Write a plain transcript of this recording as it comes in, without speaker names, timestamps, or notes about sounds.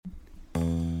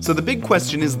So the big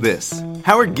question is this: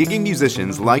 how are gigging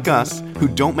musicians like us, who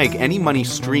don't make any money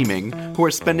streaming, who are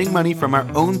spending money from our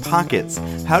own pockets,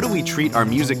 how do we treat our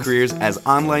music careers as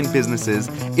online businesses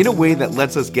in a way that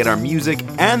lets us get our music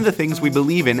and the things we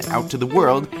believe in out to the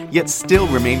world, yet still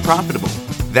remain profitable?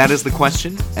 That is the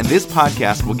question, and this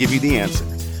podcast will give you the answer.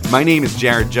 My name is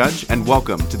Jared Judge, and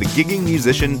welcome to the Gigging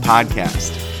Musician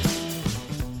Podcast.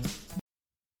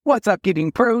 What's up,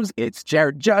 gigging pros? It's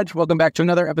Jared Judge. Welcome back to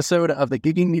another episode of the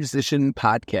Gigging Musician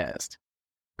Podcast.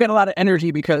 Got a lot of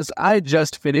energy because I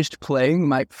just finished playing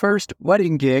my first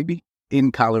wedding gig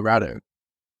in Colorado.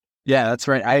 Yeah, that's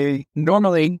right. I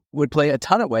normally would play a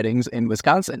ton of weddings in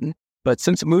Wisconsin, but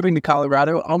since moving to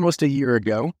Colorado almost a year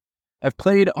ago, I've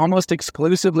played almost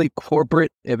exclusively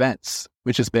corporate events,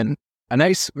 which has been a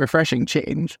nice, refreshing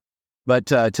change. But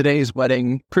today's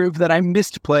wedding proved that I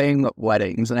missed playing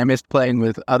weddings and I missed playing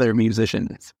with other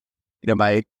musicians. You know,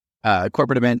 my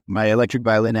corporate event, my electric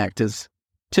violin act is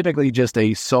typically just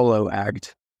a solo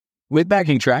act with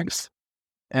backing tracks,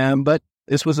 but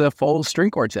this was a full string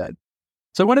quartet.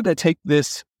 So I wanted to take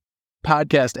this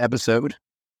podcast episode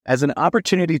as an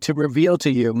opportunity to reveal to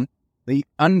you the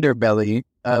underbelly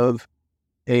of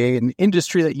an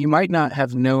industry that you might not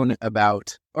have known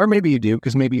about, or maybe you do,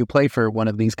 because maybe you play for one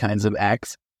of these kinds of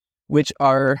acts, which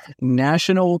are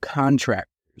national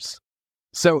contractors.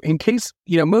 So in case,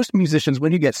 most musicians,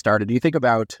 when you get started, you think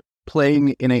about playing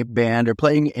in a band or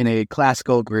playing in a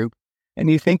classical group, and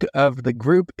you think of the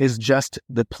group as just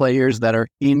the players that are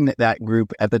in that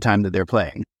group at the time that they're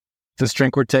playing. So string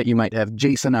quartet, you might have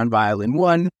Jason on violin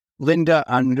 1, Linda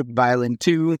on violin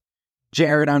 2,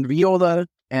 Jared on viola,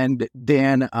 and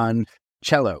Dan on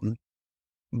cello.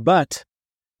 But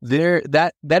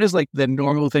that is like the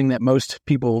normal thing that most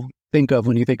people think of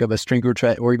when you think of a string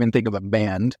quartet or even think of a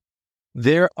band.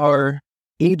 There are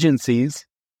agencies,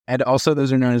 and also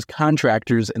those are known as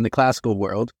contractors in the classical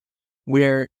world,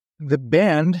 where the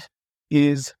band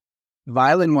is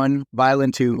violin 1,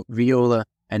 violin 2, viola,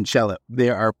 and cello.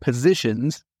 There are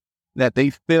positions that they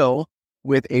fill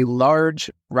with a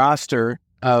large roster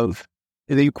of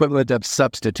the equivalent of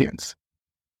substitutes,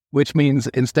 which means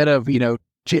instead of,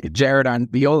 Jared on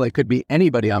viola, it could be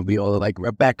anybody on viola, like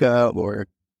Rebecca or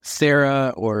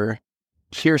Sarah or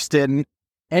Kirsten,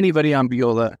 anybody on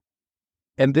viola.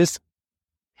 And this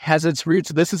has its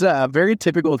roots. This is a very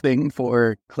typical thing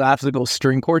for classical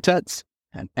string quartets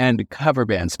and cover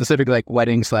bands, specifically like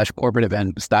wedding/corporate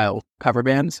event style cover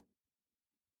bands.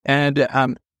 And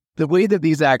the way that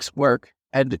these acts work,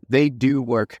 and they do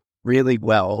work really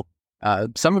well.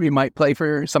 Some of you might play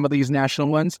for some of these national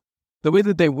ones. The way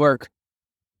that they work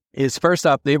is, first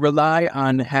off, they rely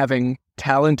on having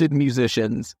talented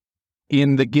musicians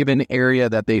in the given area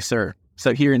that they serve.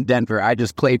 So here in Denver, I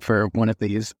just played for one of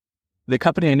these. The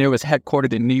company I knew is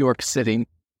headquartered in New York City,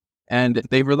 and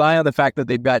they rely on the fact that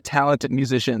they've got talented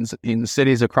musicians in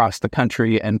cities across the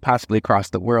country and possibly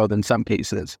across the world in some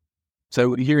cases.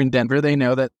 So here in Denver, they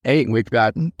know that, hey, we've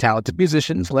got talented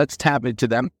musicians, let's tap into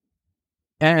them.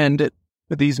 And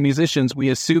with these musicians, we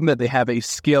assume that they have a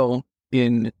skill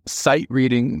in sight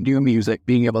reading new music,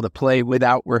 being able to play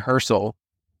without rehearsal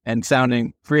and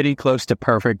sounding pretty close to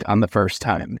perfect on the first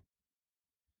time.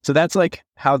 So that's like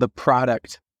how the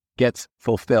product gets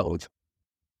fulfilled.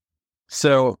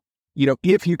 So,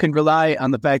 if you can rely on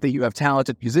the fact that you have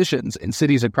talented musicians in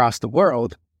cities across the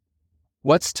world,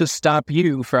 what's to stop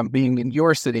you from being in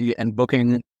your city and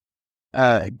booking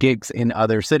gigs in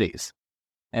other cities?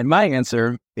 And my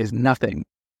answer is nothing,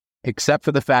 except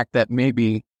for the fact that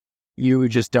maybe you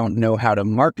just don't know how to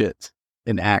market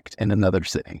an act in another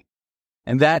city.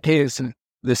 And that is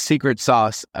the secret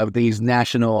sauce of these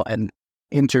national and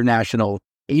international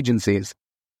agencies,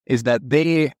 is that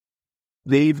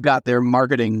they've got their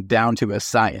marketing down to a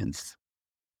science.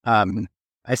 I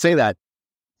say that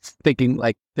thinking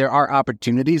like there are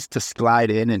opportunities to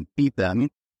slide in and beat them.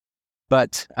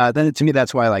 But then to me,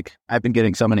 that's why I've been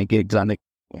getting so many gigs on the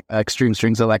extreme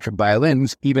strings electric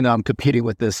violins, even though I'm competing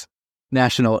with this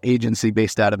national agency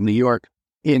based out of New York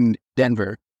in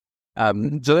Denver.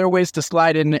 So there are ways to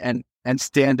slide in and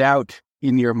stand out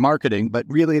in your marketing, but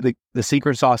really the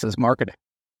secret sauce is marketing.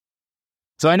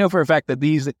 So I know for a fact that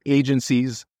these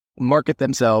agencies market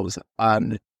themselves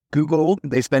on Google.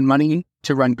 They spend money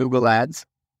to run Google ads.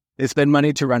 They spend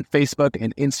money to run Facebook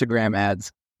and Instagram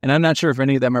ads. And I'm not sure if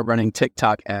any of them are running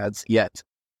TikTok ads yet,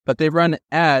 but they run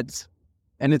ads.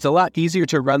 And it's a lot easier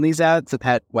to run these ads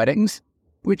at weddings,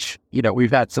 which,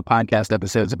 we've had some podcast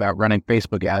episodes about running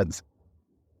Facebook ads.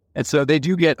 And so they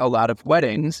do get a lot of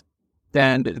weddings,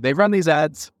 and they run these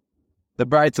ads. The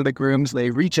brides and the grooms, they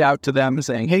reach out to them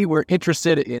saying, hey, we're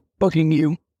interested in booking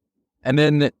you. And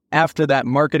then after that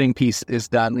marketing piece is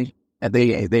done, and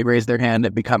they raise their hand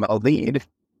and become a lead,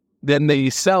 then they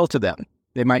sell to them.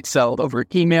 They might sell over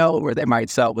email, or they might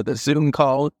sell with a Zoom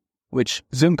call, which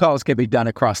Zoom calls can be done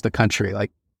across the country.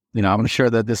 Like, I'm sure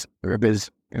that this group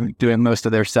is doing most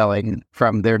of their selling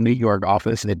from their New York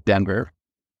office in Denver.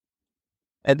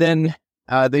 And then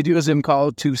they do a Zoom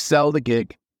call to sell the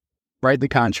gig, write the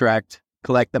contract,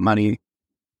 collect the money,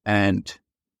 and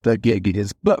the gig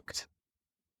is booked.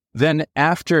 Then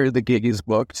after the gig is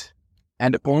booked,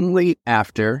 and only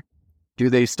after, do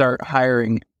they start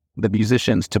hiring the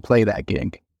musicians to play that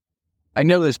gig. I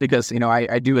know this because,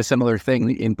 I do a similar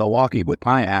thing in Milwaukee with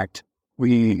my act.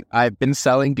 I've been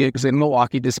selling gigs in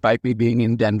Milwaukee despite me being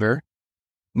in Denver,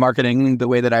 marketing the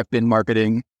way that I've been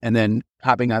marketing, and then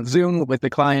hopping on Zoom with the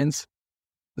clients.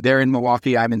 They're in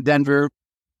Milwaukee, I'm in Denver,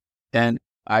 and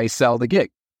I sell the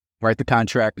gig, write the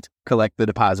contract, collect the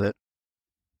deposit.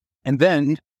 And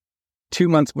then 2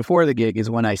 months before the gig is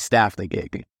when I staff the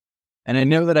gig. And I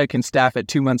know that I can staff it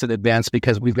 2 months in advance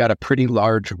because we've got a pretty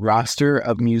large roster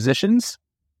of musicians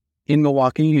in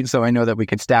Milwaukee. So I know that we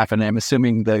can staff, and I'm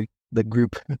assuming the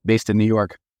group based in New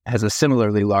York has a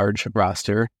similarly large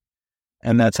roster.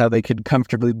 And that's how they could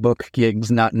comfortably book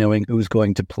gigs, not knowing who's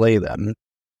going to play them.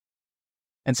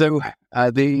 And so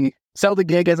they sell the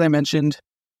gig, as I mentioned.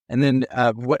 And then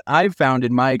what I've found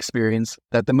in my experience,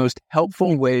 that the most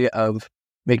helpful way of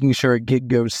making sure a gig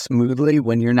goes smoothly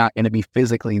when you're not going to be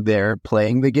physically there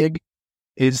playing the gig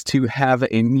is to have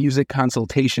a music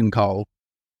consultation call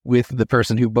with the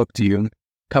person who booked you a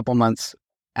couple months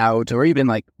out, or even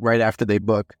like right after they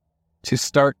book, to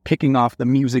start kicking off the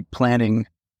music planning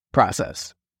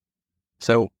process.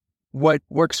 So what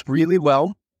works really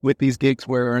well with these gigs,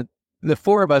 where the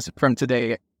four of us from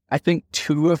today, I think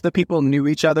two of the people knew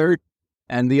each other,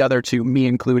 and the other two, me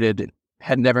included,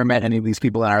 had never met any of these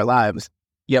people in our lives.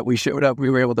 Yet we showed up, we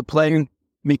were able to play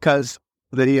because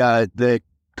the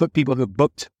people who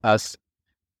booked us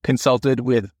consulted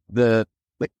with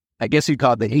I guess you'd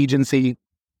call it the agency,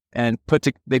 and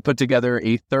they put together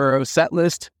a thorough set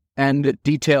list and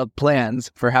detailed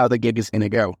plans for how the gig is going to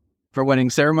go. For wedding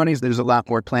ceremonies, there's a lot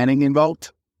more planning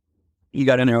involved. You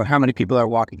got to know how many people are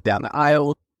walking down the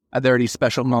aisle. Are there any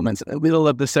special moments in the middle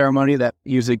of the ceremony that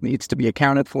music needs to be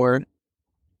accounted for?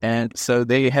 And so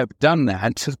they have done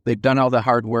that. They've done all the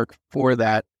hard work for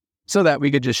that so that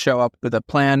we could just show up with a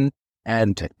plan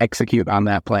and execute on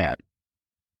that plan.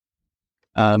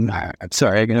 I'm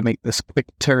sorry, I'm going to make this quick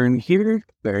turn here.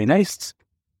 Very nice.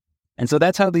 And so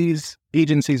that's how these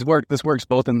agencies work. This works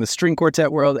both in the string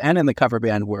quartet world and in the cover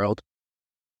band world.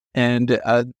 And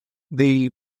they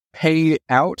pay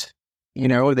out,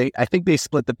 I think they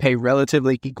split the pay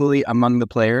relatively equally among the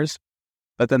players,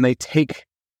 but then they take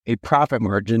a profit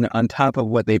margin on top of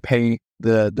what they pay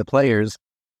the players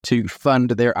to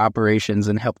fund their operations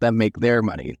and help them make their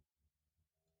money.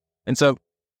 And so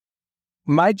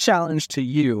my challenge to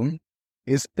you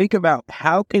is think about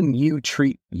how can you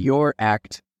treat your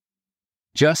act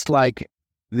just like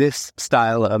this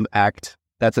style of act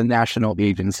that's a national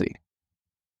agency.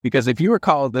 Because if you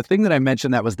recall, the thing that I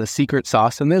mentioned that was the secret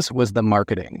sauce in this was the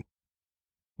marketing.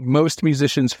 Most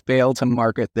musicians fail to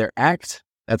market their act.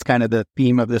 That's kind of the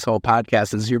theme of this whole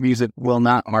podcast, is your music will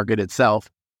not market itself.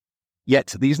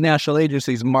 Yet these national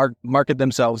agencies market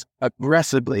themselves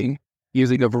aggressively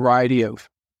using a variety of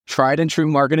tried and true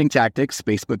marketing tactics: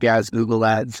 Facebook ads, Google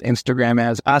ads, Instagram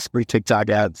ads, possibly TikTok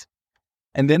ads.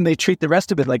 And then they treat the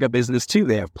rest of it like a business too.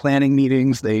 They have planning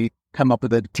meetings. They come up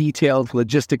with a detailed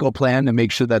logistical plan to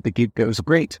make sure that the gig goes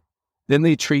great. Then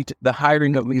they treat the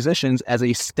hiring of musicians as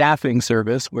a staffing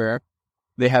service where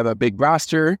they have a big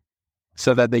roster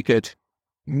so that they could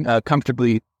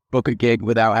comfortably book a gig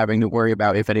without having to worry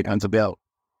about if anyone's available.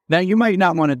 Now, you might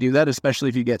not want to do that, especially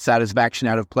if you get satisfaction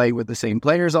out of playing with the same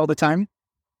players all the time.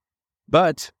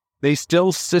 But they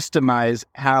still systemize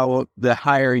how the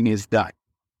hiring is done.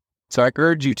 So I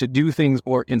urge you to do things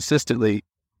more consistently.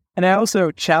 And I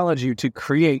also challenge you to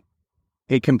create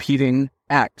a competing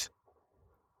act.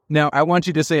 Now, I want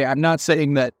you to say, I'm not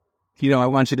saying that, I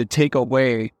want you to take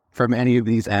away from any of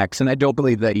these acts, and I don't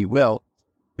believe that you will,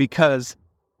 because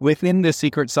within the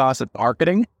secret sauce of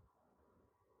marketing,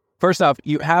 first off,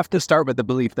 you have to start with the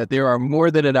belief that there are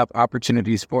more than enough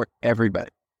opportunities for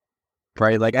everybody,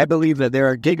 right? Like, I believe that there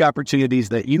are gig opportunities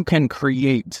that you can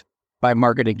create by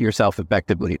marketing yourself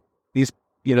effectively. These,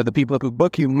 the people who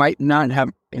book you might not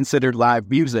have considered live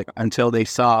music until they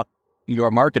saw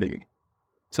your marketing.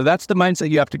 So that's the mindset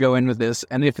you have to go in with this.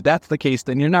 And if that's the case,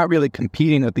 then you're not really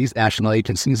competing with these national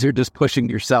agencies. You're just pushing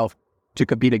yourself to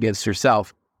compete against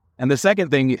yourself. And the second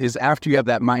thing is, after you have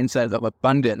that mindset of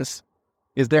abundance,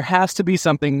 is there has to be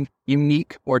something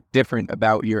unique or different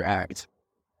about your act.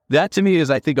 That to me is,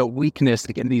 I think, a weakness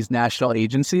in these national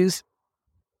agencies,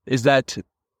 is that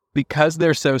because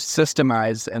they're so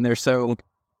systemized and they're so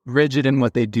rigid in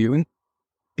what they do,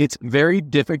 it's very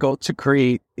difficult to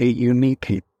create a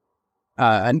unique,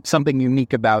 something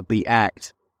unique about the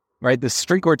act, right? The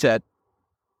string quartet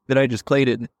that I just played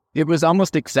in, it was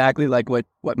almost exactly like what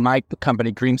my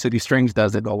company, Green City Strings,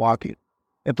 does in Milwaukee.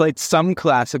 It played some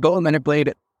classical, and then it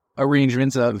played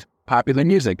arrangements of popular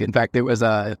music. In fact, there was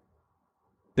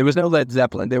no Led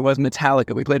Zeppelin. There was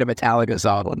Metallica. We played a Metallica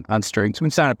song on strings,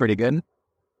 which sounded pretty good.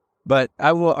 But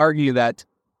I will argue that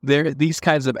these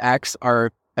kinds of acts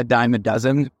are a dime a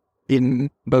dozen in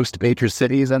most major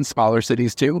cities and smaller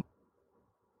cities too.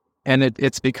 And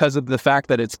it's because of the fact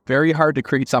that it's very hard to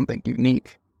create something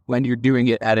unique when you're doing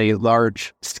it at a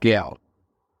large scale.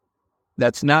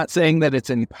 That's not saying that it's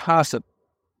impossible,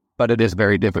 but it is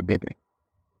very difficult.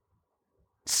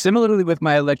 Similarly with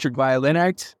my electric violin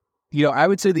act, I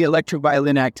would say the electric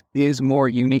violin act is more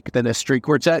unique than a string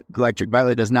quartet. Electric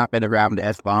violin has not been around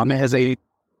as long as a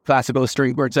classical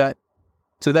string quartet.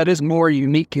 So that is more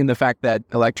unique in the fact that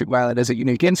electric violin is a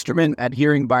unique instrument, and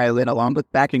hearing violin along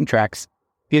with backing tracks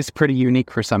is pretty unique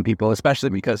for some people, especially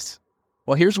because,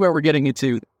 well, here's where we're getting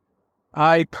into.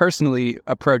 I personally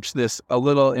approach this a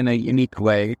little in a unique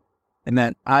way, in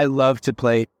that I love to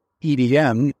play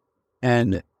EDM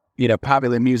and,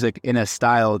 popular music in a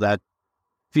style that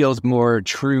feels more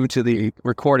true to the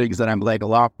recordings that I'm playing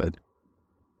along with.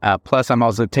 Plus, I'm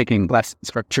also taking lessons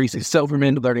from Tracy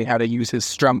Silverman, learning how to use his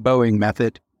strum bowing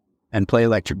method and play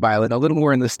electric violin a little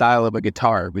more in the style of a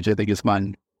guitar, which I think is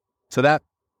fun. So that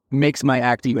makes my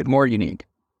act even more unique.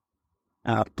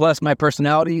 Plus, my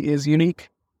personality is unique.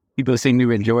 People seem to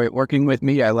enjoy working with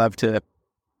me. I love to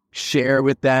share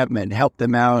with them and help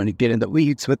them out and get in the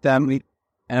weeds with them. And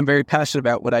I'm very passionate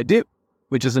about what I do,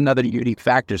 which is another unique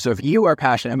factor. So if you are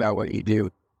passionate about what you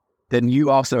do, then you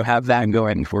also have that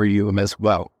going for you as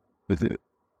well.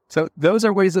 So those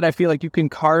are ways that I feel like you can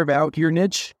carve out your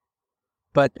niche.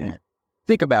 But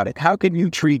think about it. How can you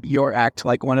treat your act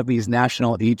like one of these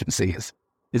national agencies?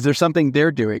 Is there something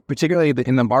they're doing, particularly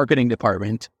in the marketing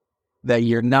department, that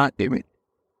you're not doing?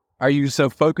 Are you so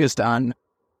focused on,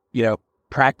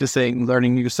 practicing,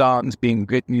 learning new songs, being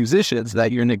good musicians,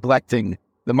 that you're neglecting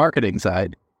the marketing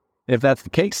side? If that's the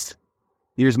case,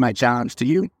 here's my challenge to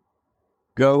you.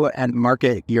 Go and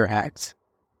market your acts.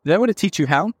 Did I want to teach you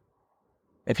how?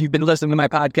 If you've been listening to my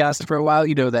podcast for a while,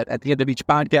 you know that at the end of each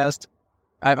podcast,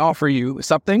 I offer you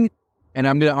something, and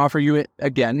I'm going to offer you it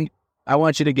again. I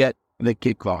want you to get the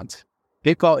Gig Vault.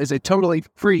 Gig Vault is a totally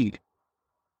free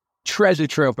treasure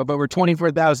trove of over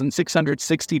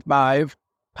 24,665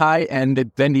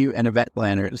 high-end venue and event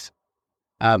planners.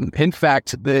 In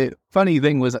fact, the funny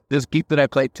thing was this gig that I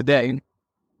played today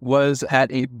was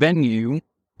at a venue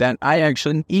that I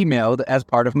actually emailed as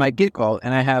part of my Gig Vault,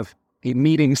 and I have a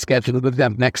meeting scheduled with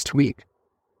them next week.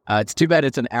 It's too bad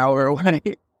it's an hour away.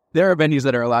 There are venues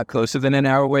that are a lot closer than an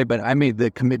hour away, but I made the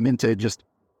commitment to just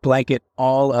blanket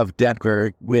all of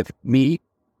Denver with me,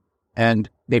 and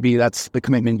maybe that's the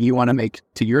commitment you want to make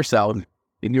to yourself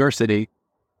in your city.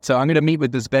 So I'm going to meet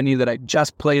with this venue that I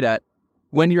just played at.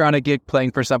 When you're on a gig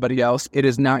playing for somebody else, it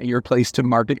is not your place to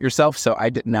market yourself, so I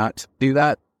did not do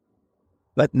that.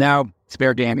 But now, it's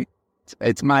fair game.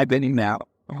 It's my venue now.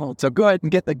 So go ahead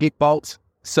and get the Gig Vault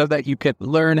so that you can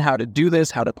learn how to do this,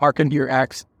 how to market your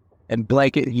acts, and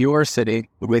blanket your city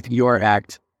with your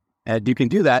act. And you can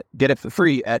do that, get it for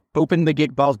free at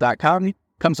openthegigvault.com.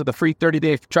 Comes with a free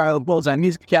 30-day trial of Bullseye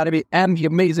Music Academy and the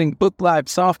amazing Book Live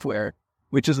software,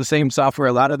 which is the same software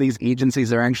a lot of these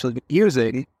agencies are actually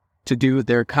using to do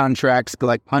their contracts,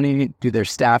 collect money, do their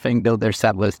staffing, build their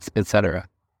set lists, etc.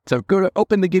 So go to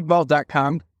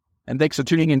openthegigvault.com, and thanks for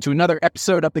tuning into another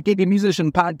episode of the Gigging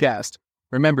Musician Podcast.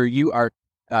 Remember, you are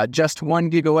just one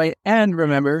gig away, and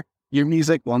remember, your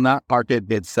music will not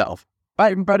market itself. Bye,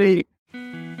 everybody.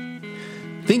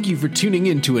 Thank you for tuning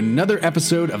in to another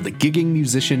episode of the Gigging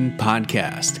Musician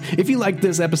Podcast. If you liked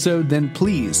this episode, then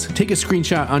please take a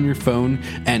screenshot on your phone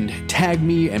and tag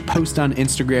me and post on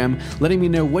Instagram, letting me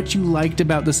know what you liked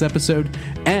about this episode,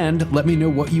 and let me know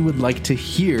what you would like to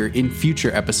hear in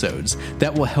future episodes.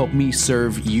 That will help me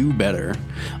serve you better.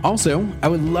 Also, I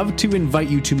would love to invite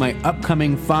you to my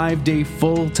upcoming 5-day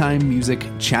full-time music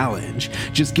challenge.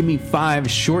 Just give me 5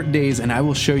 short days and I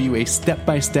will show you a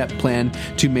step-by-step plan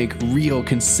to make real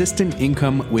consistent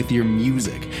income with your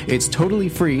music. It's totally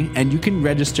free, and you can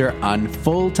register on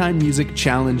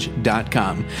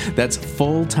fulltimemusicchallenge.com. That's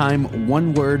fulltime,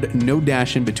 one word, no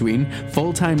dash in between,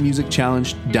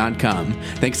 fulltimemusicchallenge.com.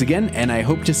 Thanks again, and I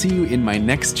hope to see you in my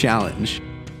next challenge.